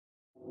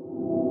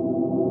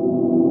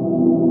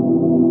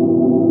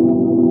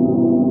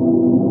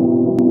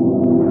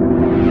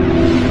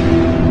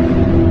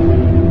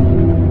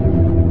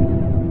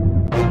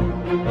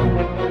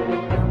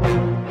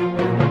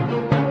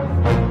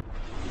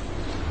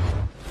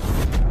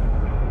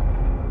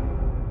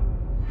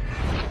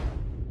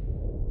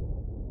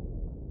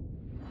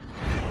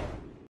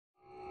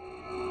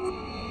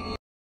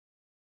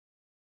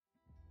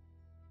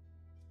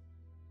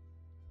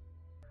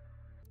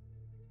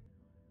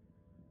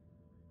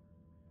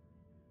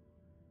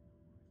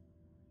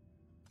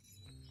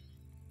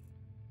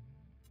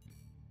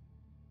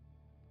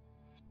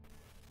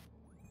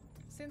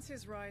Since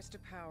his rise to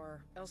power,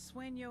 El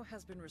Sueño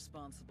has been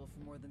responsible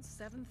for more than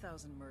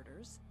 7,000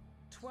 murders,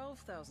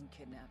 12,000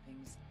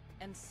 kidnappings,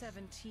 and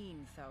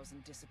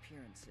 17,000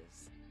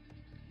 disappearances.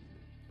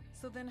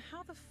 So then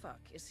how the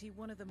fuck is he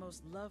one of the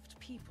most loved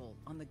people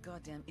on the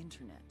goddamn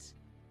internet?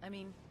 I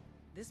mean,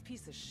 this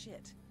piece of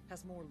shit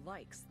has more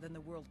likes than the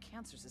World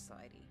Cancer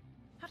Society.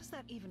 How does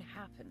that even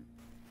happen?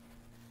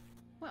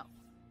 Well,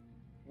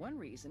 one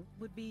reason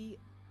would be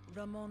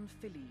RAMON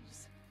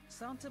FELIZ,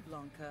 Santa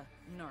Blanca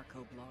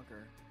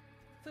narco-blogger.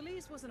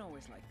 FELIZ wasn't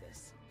always like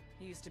this.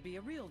 He used to be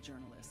a real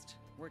journalist.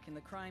 Working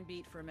the crime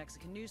beat for a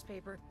Mexican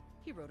newspaper,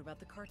 he wrote about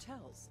the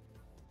cartels.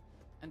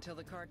 Until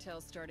the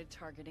cartels started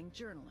targeting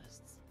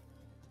journalists.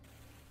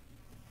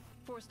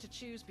 Forced to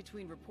choose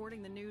between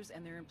reporting the news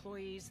and their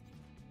employees,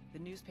 the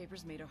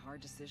newspapers made a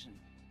hard decision.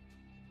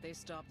 They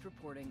stopped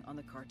reporting on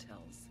the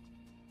cartels.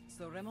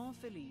 So RAMON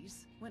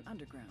FELIZ went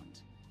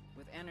underground.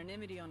 With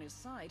anonymity on his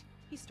side,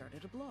 he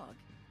started a blog,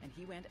 and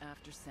he went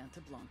after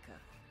Santa Blanca.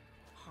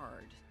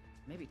 Hard.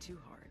 Maybe too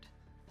hard.